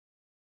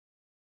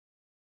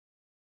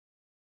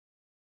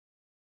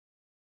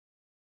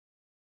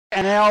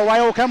And now away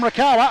will come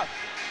Raukawa.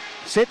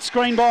 Set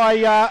screen by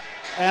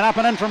and up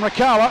and in from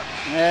Raukawa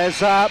as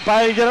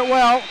Bailey did it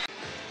well.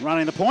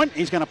 Running the point,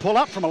 he's going to pull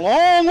up from a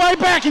long way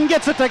back and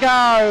gets it to go.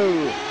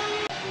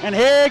 And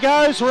here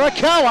goes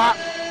Raukawa,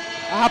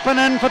 up and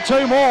in for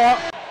two more.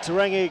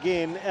 Tarangi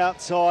again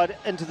outside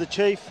into the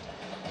Chief,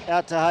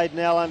 out to Hayden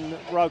Allen.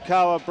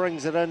 Raukawa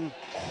brings it in,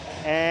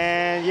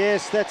 and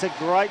yes, that's a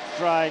great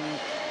drain.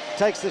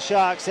 Takes the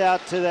Sharks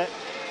out to that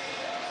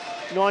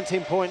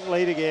 19-point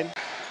lead again.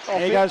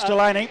 Here goes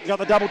Delaney, got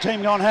the double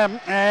team on him,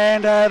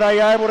 and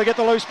they're able to get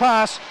the loose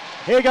pass.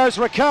 Here goes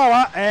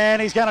Raukawa,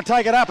 and he's going to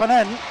take it up and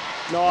in.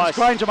 Nice.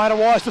 Granger made a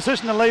wise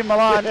decision to leave him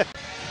alone,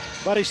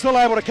 but he's still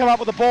able to come up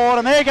with the board,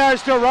 and there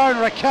goes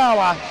Derone.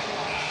 Raukawa